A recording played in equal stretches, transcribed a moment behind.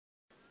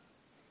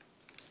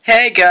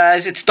Hey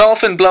guys, it's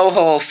Dolphin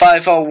Blowhole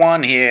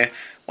 501 here.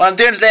 What I'm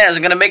doing today is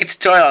I'm going to make a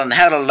tutorial on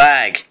how to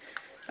lag.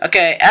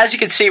 Okay, as you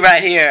can see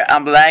right here,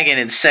 I'm lagging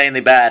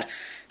insanely bad.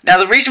 Now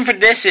the reason for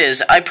this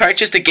is I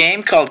purchased a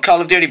game called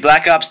Call of Duty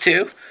Black Ops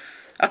 2.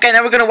 Okay,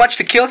 now we're going to watch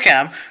the kill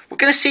cam. We're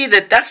going to see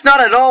that that's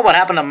not at all what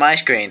happened on my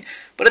screen.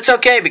 But it's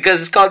okay because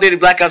it's Call of Duty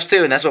Black Ops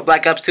 2 and that's what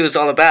Black Ops 2 is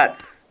all about.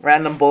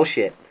 Random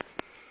bullshit.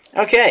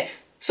 Okay.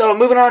 So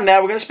moving on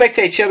now, we're going to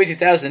spectate Chubby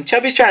 2000.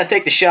 Chubby's trying to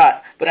take the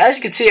shot, but as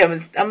you can see,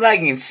 I'm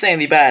lagging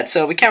insanely bad,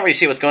 so we can't really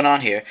see what's going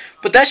on here.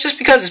 But that's just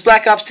because it's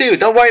Black Ops 2.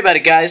 Don't worry about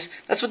it, guys.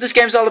 That's what this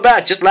game's all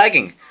about, just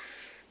lagging.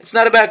 It's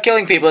not about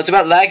killing people, it's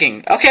about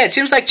lagging. Okay, it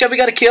seems like Chubby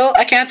got a kill.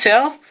 I can't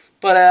tell,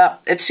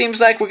 but it seems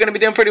like we're going to be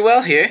doing pretty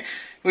well here.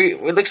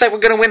 It looks like we're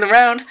going to win the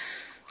round.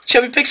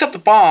 Chubby picks up the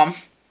bomb.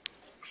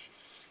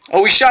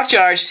 Oh, he shock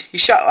charged.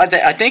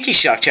 I think he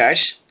shock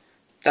charged.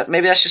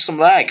 Maybe that's just some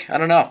lag. I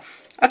don't know.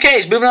 Okay,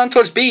 he's moving on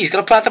towards B. He's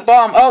going to plant the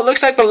bomb. Oh, it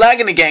looks like we're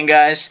lagging again,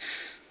 guys.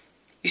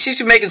 He seems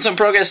to be making some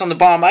progress on the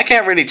bomb. I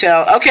can't really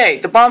tell. Okay,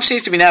 the bomb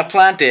seems to be now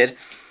planted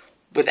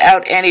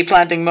without any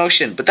planting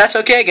motion. But that's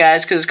okay,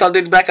 guys, because it's Call of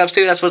Duty Black Ops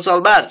 2. That's what it's all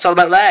about. It's all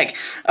about lag.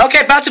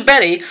 Okay, Bouncing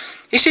Betty.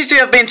 He seems to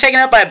have been taken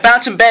out by a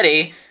Bouncing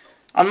Betty.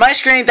 On my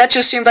screen, that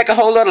just seemed like a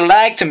whole lot of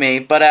lag to me.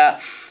 But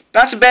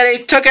Bouncing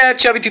Betty took out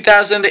Chubby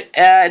 2000.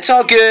 It's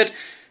all good.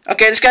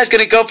 Okay, this guy's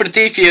going to go for the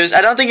defuse.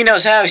 I don't think he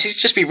knows how. He seems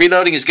to just be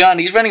reloading his gun.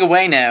 He's running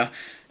away now.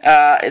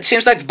 It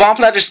seems like the bomb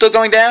planter's still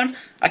going down.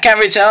 I can't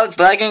really tell. It's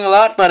lagging a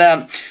lot,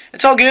 but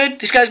it's all good.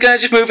 This guy's going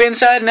to just move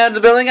inside and out of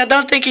the building. I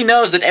don't think he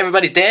knows that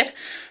everybody's dead,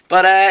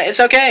 but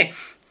it's okay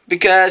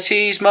because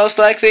he's most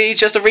likely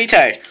just a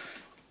retard.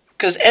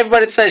 Because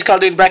everybody that plays Call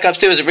of Duty Black Ops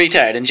 2 is a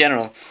retard in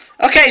general.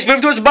 Okay, he's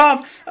moving towards the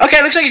bomb.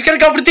 Okay, looks like he's going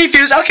to go for the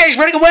defuse. Okay, he's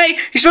running away.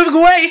 He's moving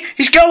away.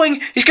 He's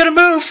going. He's going to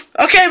move.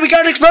 Okay, we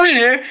got an explosion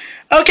here.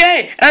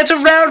 Okay, and it's a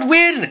round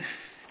win.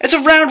 It's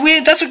a round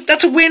win.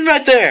 That's a win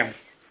right there.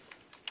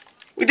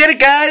 We did it,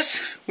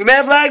 guys. We may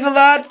have lagged a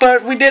lot,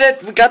 but we did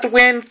it. We got the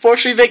win.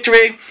 4-3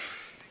 victory.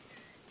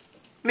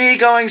 Me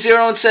going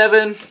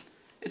 0-7.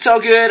 It's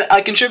all good.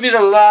 I contributed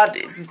a lot.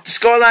 The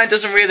scoreline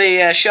doesn't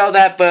really show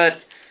that,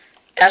 but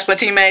as my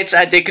teammates,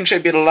 I did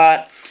contribute a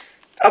lot.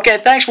 Okay,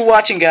 thanks for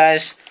watching,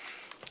 guys.